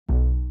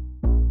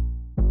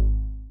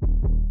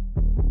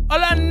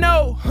All I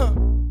know,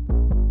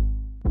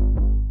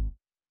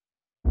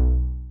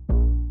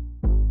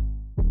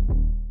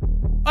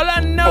 All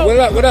I know.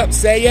 What up?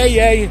 Say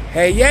yay.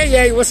 Hey,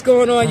 yay. What's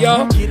going on,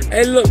 y'all?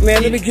 Hey, look,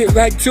 man, let me get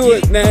right to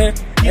it, man.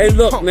 Hey,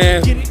 look,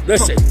 man,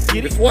 listen,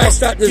 before I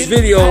start this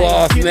video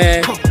off,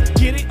 man,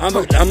 I'm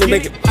gonna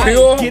make it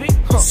pure,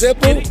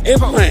 simple,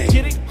 and plain.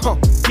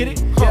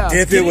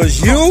 If it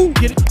was you,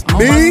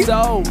 me,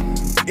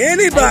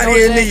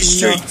 anybody in these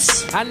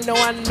streets, I know.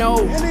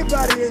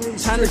 anybody in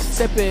these Trying to streets,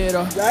 step it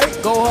up, right?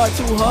 go hard,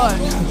 too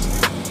hard.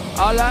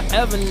 All I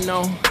ever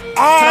know.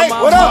 Alright,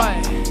 what up?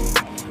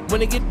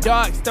 When it get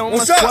dark, stone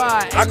What's my up?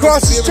 squad. I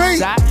crossed the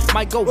street.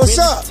 Might go What's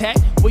up? Tech.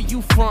 Where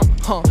you from?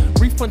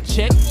 Refund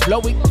check,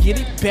 blow it,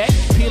 get it back,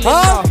 peel it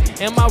Huh?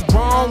 off. Am I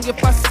wrong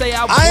if I say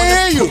I hear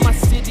wanna you. put my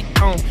city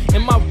on?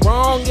 Am I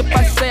wrong if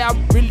I say I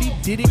really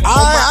did it on my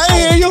I own?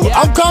 hear you. Yeah,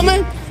 I'm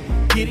coming.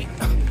 Get it,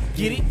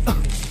 get it,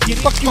 get it.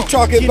 Fuck you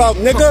talking about,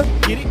 nigga?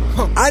 Get it,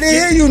 I didn't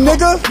hear you,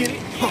 nigga. Get it,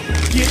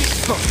 get it,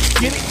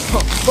 get it,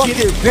 Fuck get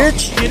you, it,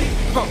 bitch. Get it,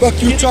 Fuck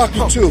you get it,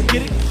 talking to.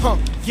 Get it,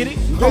 get it,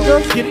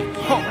 Nigga. get it,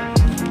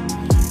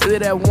 Look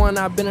at that one,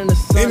 I've been in the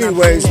sun.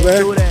 Anyways,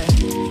 man.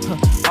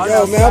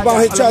 Yo, man, I'm out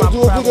here trying to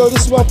do a video.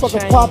 This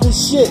motherfucker popping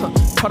shit.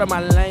 Part of my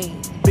lane.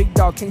 Big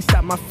dog can't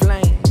stop my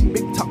flame.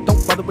 Big talk,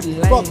 don't bother with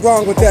lane. Fuck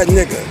wrong with that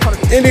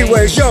nigga.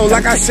 Anyways, yo,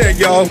 like I said,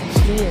 y'all.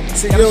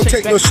 See, you don't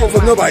take no shit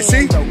from nobody.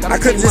 See, I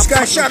could've just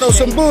got shot on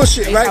some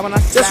bullshit, right?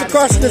 Just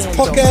across this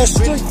punk ass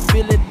street.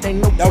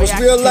 That was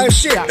real life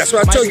shit. That's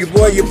what I told you,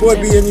 boy. Your boy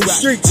be in these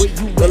streets.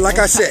 But like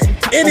I said,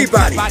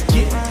 anybody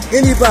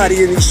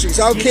in these streets,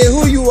 I don't care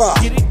who you are,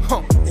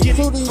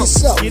 including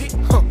yourself,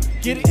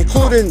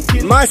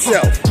 including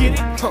myself.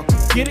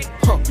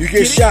 You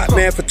get shot,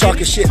 man, for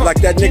talking shit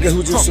like that nigga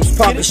who just was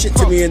popping shit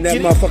to me in that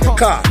motherfucking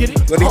car.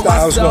 But he thought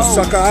I was gonna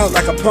suck her out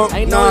like a punk.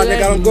 Nah, nigga, I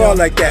don't go out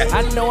like that.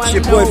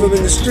 Shit, boy from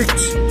in the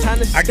streets.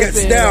 I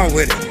gets down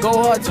with it. Go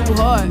hard, too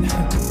hard.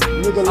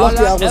 Nigga, lucky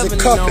I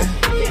wasn't cuffing.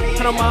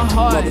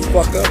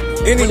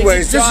 Motherfucker.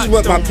 Anyways, this is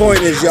what my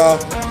point is, y'all.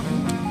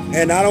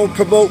 And I don't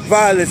promote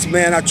violence,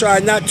 man. I try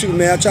not to,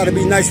 man. I try to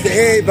be nice to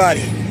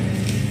everybody.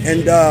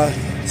 And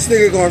this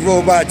nigga gonna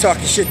roll by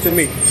talking shit to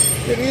me.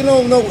 Nigga, you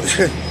don't know.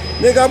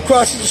 Nigga, I'm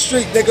crossing the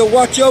street. Nigga,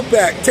 watch your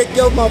back. Take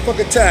your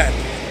motherfucking time.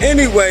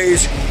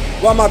 Anyways,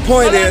 what my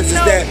point is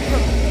that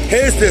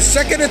here's the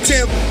second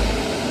attempt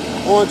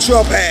on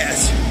Trump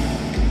ass.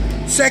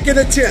 Second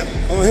attempt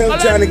on him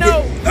trying to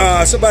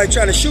get somebody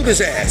trying to shoot his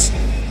ass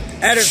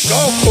at his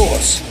golf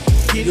course.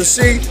 You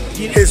see,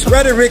 his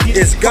rhetoric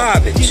is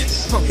garbage.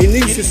 He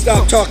needs to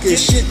stop talking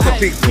shit to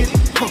people.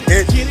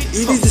 And he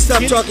needs to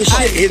stop talking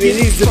shit, and he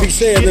needs to be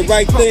saying the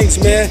right things,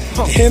 man.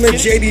 Him and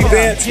JD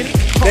Vance,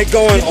 they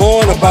going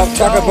on about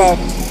talking about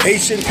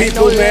Haitian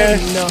people, man.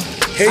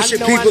 Haitian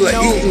people are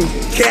eating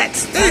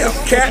cats,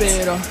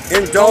 cats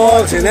and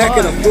dogs and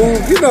acting a fool.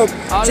 You know,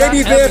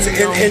 JD Vance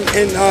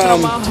and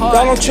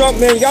Donald Trump,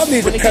 man, y'all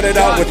need to cut it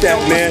out with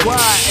that, man.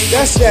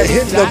 That's that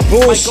Hitler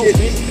bullshit.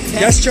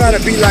 That's trying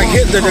to be like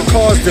Hitler to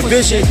cause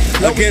division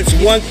against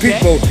one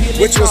people,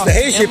 which was the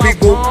Haitian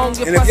people.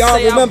 And if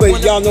y'all remember,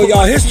 y'all know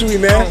y'all history,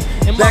 man.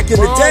 Back in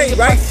the day,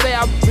 right?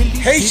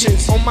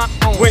 Haitians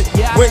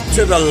went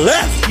to the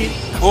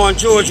left on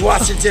George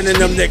Washington and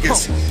them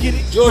niggas.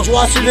 George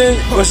Washington,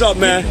 what's up,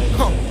 man?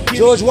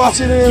 George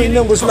Washington and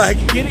them was like,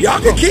 y'all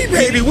can keep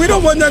Haiti. We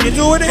don't want nothing to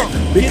do with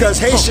it. Because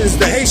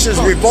the Haitians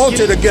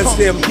revolted against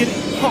them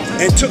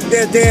and took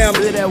their damn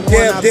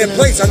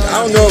place. I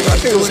don't know, I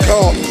think it was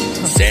called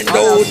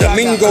Santo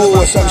Domingo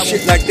or some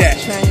shit like that.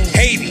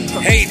 Haiti.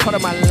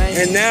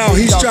 And now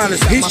he's trying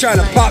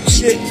to pop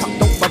shit,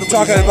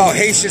 talking about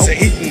Haitians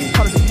and eating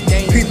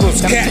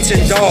people's cats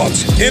and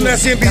dogs.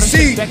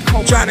 MSNBC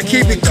trying to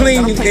keep it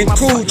clean and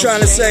cool,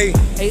 trying to say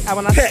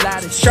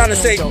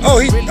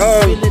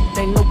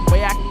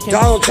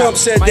Donald Trump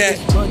said that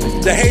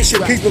the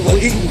Haitian people are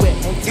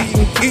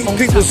eating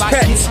people's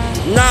pets.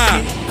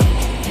 Nah.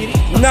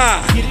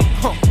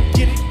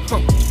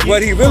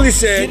 What he really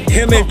said,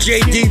 him and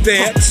JD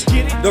Vance,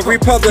 the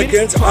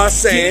Republicans, are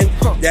saying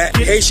that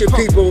Haitian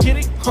people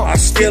are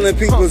stealing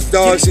people's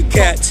dogs and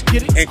cats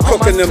and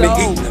cooking them and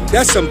eating them.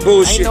 That's some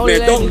bullshit, man.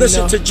 Don't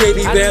listen to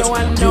JD Vance.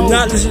 Do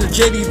not listen to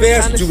JD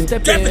Vance. Do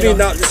definitely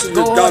not listen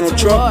to Donald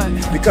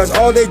Trump, because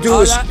all they do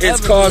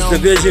is cause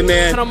division,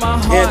 man,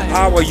 in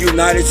our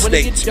United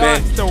States,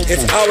 man.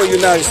 It's our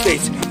United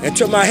States. And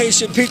to my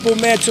Haitian people,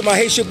 man, to my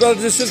Haitian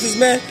brothers and sisters,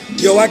 man,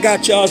 yo, I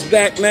got y'all's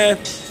back, man.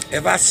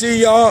 If I see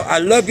y'all, I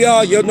love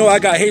y'all. You know I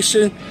got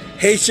Haitian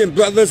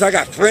brothers. I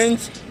got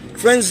friends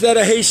that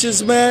are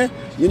Haitians, man.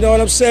 You know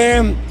what I'm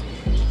saying?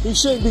 He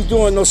shouldn't be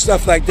doing no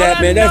stuff like that,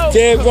 man. That's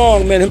dead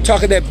wrong, man. Him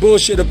talking that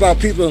bullshit about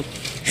people,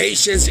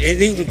 Haitians,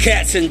 and eating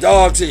cats and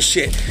dogs and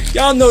shit.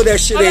 Y'all know that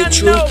shit ain't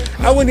true.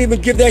 I wouldn't even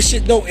give that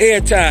shit no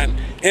airtime.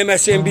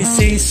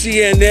 MSNBC,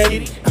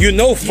 CNN, you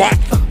know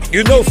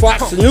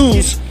Fox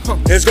News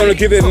is going to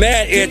give it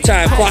mad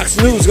airtime. Fox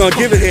News is going to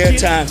give it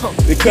airtime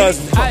because,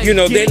 you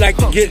know, they like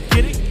to get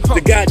off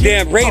the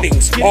goddamn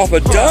ratings, off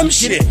of dumb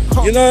shit.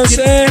 You know what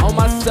I'm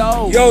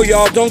saying? Yo,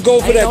 y'all, don't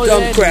go for that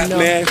dumb crap,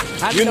 man.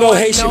 You know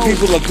Haitian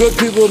people are good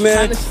people,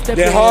 man.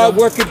 They're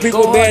hard-working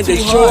people, man. They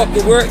show up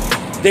to work.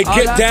 They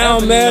get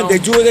down, man. They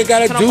do what they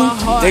gotta do.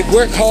 They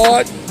work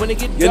hard,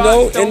 you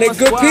know, and they're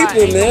good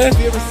people, man.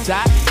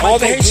 All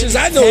the Haitians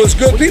I know is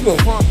good people.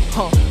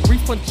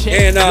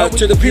 And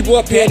to the people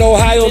up here in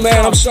Ohio,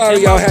 man, I'm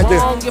sorry y'all had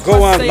to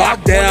go on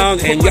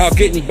lockdown and y'all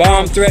getting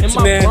bomb threats,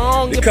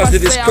 man, because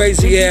of this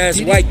crazy ass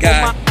white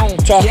guy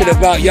talking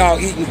about y'all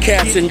eating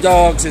cats and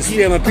dogs and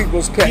stealing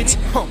people's pets.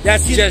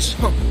 That's just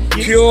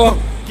pure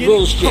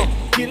bullshit.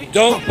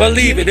 Don't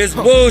believe it. It's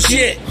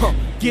bullshit.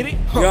 You know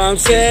what I'm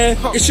saying?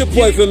 It's your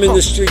boy from in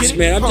the streets,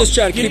 man. I'm just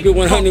trying to keep it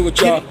 100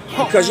 with y'all,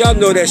 because y'all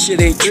know that shit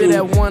ain't true,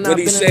 what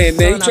he's saying,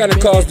 man. He's trying to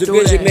cause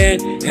division,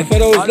 man. And for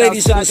those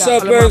ladies in the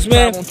suburbs,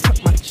 man,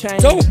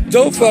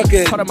 don't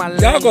fucking,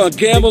 y'all gonna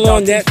gamble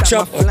on that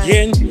chump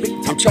again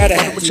and try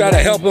to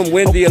help him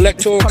win the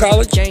electoral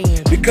college?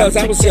 Because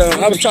I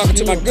was talking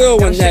to my girl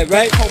one night,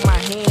 right?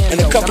 And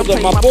a couple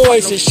of my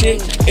boys and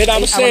shit, and I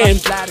was saying,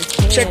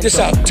 check this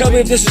out, tell me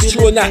if this is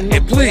true or not,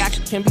 and please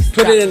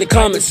put it in the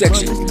comment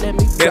section.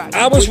 If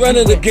I was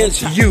running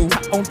against you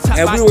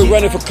and we were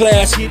running for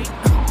class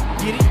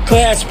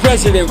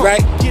president,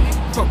 right?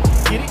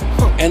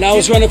 And I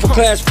was running for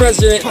class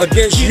president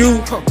against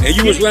you and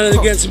you was running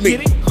against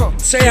me.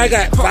 Say I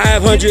got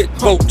 500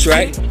 votes,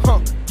 right?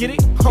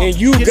 And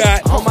you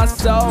got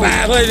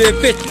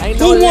 550.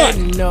 Who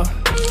won?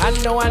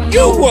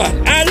 You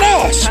won. I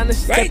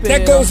lost. Right?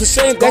 That goes the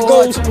same. That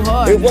goes.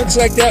 It works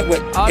like that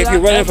with if you're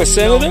running for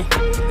senator,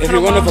 if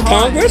you're running for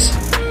Congress,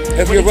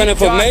 if you're running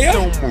for mayor,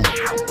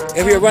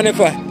 if you're running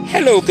for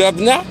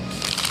governor.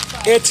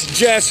 It's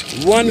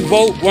just one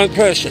vote, one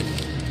person.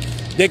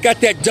 They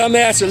got that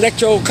dumbass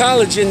electoral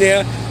college in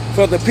there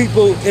for the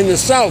people in the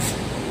South.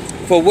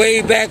 For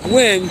way back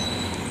when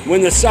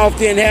the South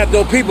didn't have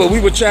no people,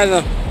 we were trying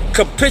to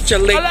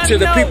capitulate to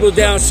the people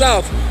down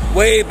South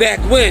way back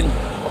when.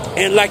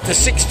 In like the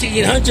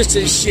 1600s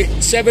and shit,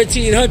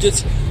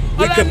 1700s,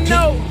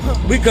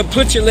 we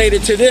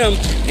capitulated to them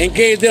and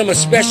gave them a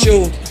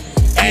special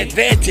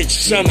advantage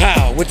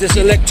somehow with this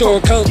electoral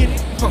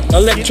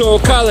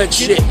college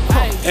shit.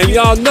 And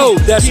y'all know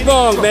that's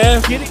wrong,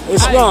 man.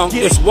 It's wrong.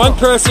 It's one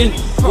person,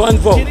 one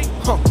vote.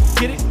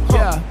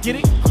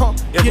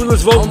 If we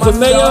was voting for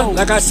mayor,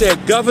 like I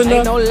said,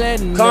 governor,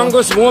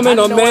 congresswoman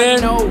or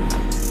man,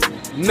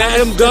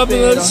 madam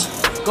governors,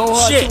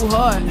 shit,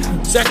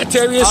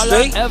 Secretary of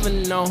State,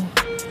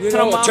 you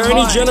know,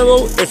 Attorney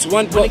General, it's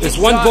one vote,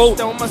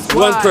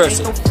 one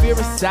person.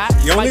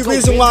 The only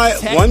reason why,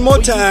 one more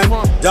time,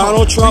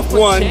 Donald Trump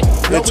won in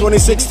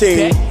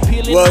 2016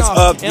 was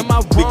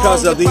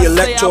because of the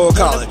Electoral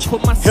College.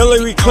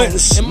 Hillary Clinton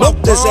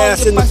smoked his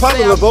ass in the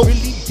popular vote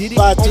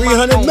by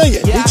 300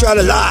 million. He tried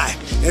to lie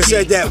and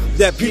said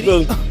that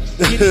people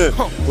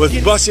was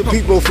busing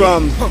people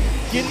from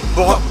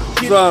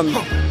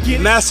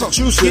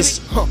Massachusetts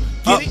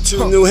up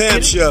to New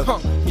Hampshire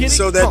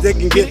so that they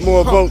can get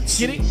more votes,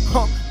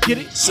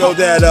 so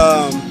that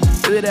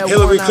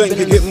Hillary Clinton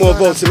can get more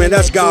votes. Man,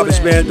 that's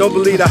garbage, man. Don't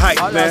believe the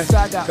hype, man,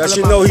 because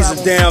you know he's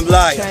a damn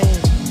liar.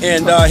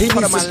 And he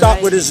needs to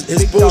stop with his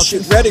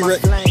bullshit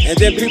rhetoric, and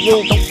then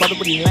people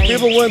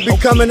wouldn't be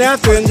coming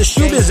after him to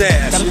shoot his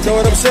ass. You know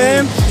what I'm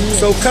saying?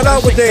 So cut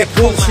out with that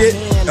bullshit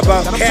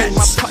about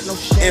cats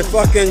and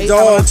fucking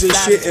dogs and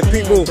shit, and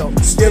people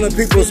stealing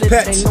people's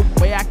pets.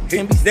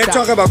 They're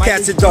talking about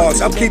cats and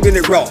dogs. I'm keeping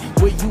it raw.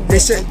 They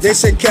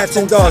said cats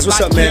and dogs. What's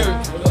up, man?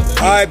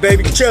 All right,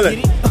 baby,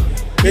 chilling.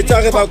 They're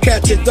talking about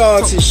cats and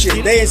dogs and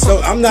shit.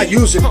 I'm not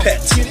using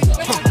pets.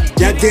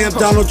 That damn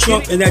Donald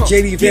Trump and that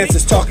JD VANCE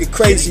is talking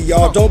crazy,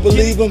 y'all. Don't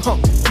believe him.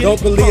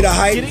 Don't believe the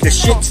hype. The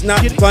shit's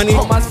not funny.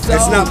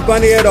 It's not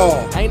funny at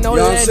all. You know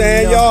what I'm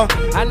saying, y'all?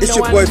 It's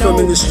your boy from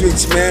in the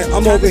streets, man.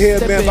 I'm over here,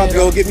 man, about to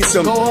go get me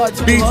some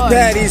beef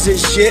patties and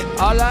shit.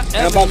 And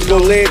I'm about to go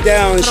lay it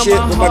down and shit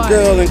with my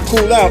girl and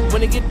cool out.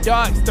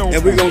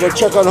 And we're gonna go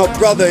check on her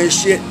brother and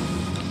shit.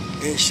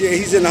 And shit,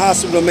 he's in the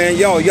hospital, man.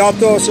 Y'all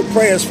throw some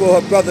prayers for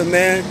her brother,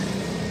 man.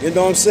 You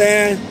know what I'm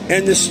saying?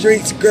 In the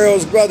streets,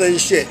 girl's brother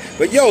and shit.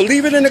 But yo,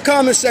 leave it in the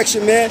comment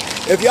section, man.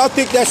 If y'all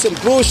think that's some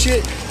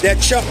bullshit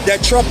that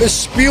Trump is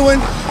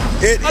spewing,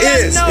 it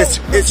is.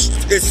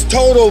 It's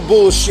total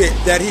bullshit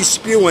that he's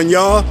spewing,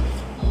 y'all.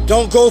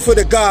 Don't go for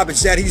the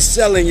garbage that he's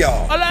selling,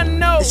 y'all.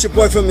 It's your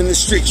boy from in the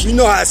streets. You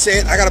know how I say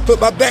it. I gotta put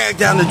my bag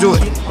down to do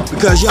it,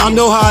 because y'all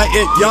know how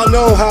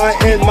I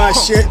end my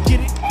shit.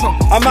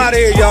 I'm out of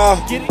here,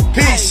 y'all.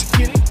 Peace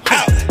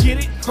out.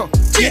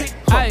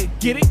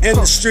 In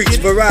the streets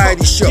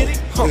variety show. I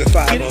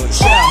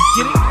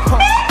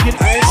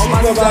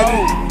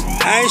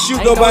ain't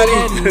shoot nobody.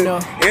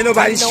 Ain't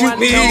nobody shoot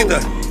me either.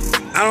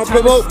 I don't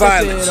promote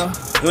violence.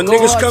 When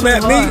niggas come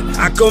at me,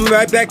 I come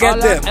right back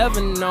at them.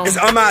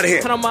 I'm out of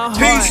here.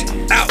 Peace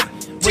out.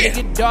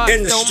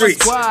 In the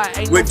streets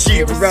with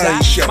G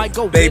Variety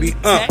Show, baby.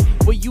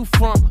 Where you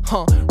from?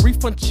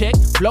 Refund check,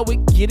 blow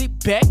it, get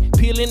it back,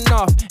 peeling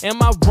off.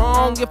 Am I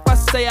wrong if I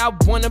say I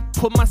wanna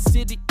put my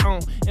city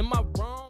on? Am I wrong?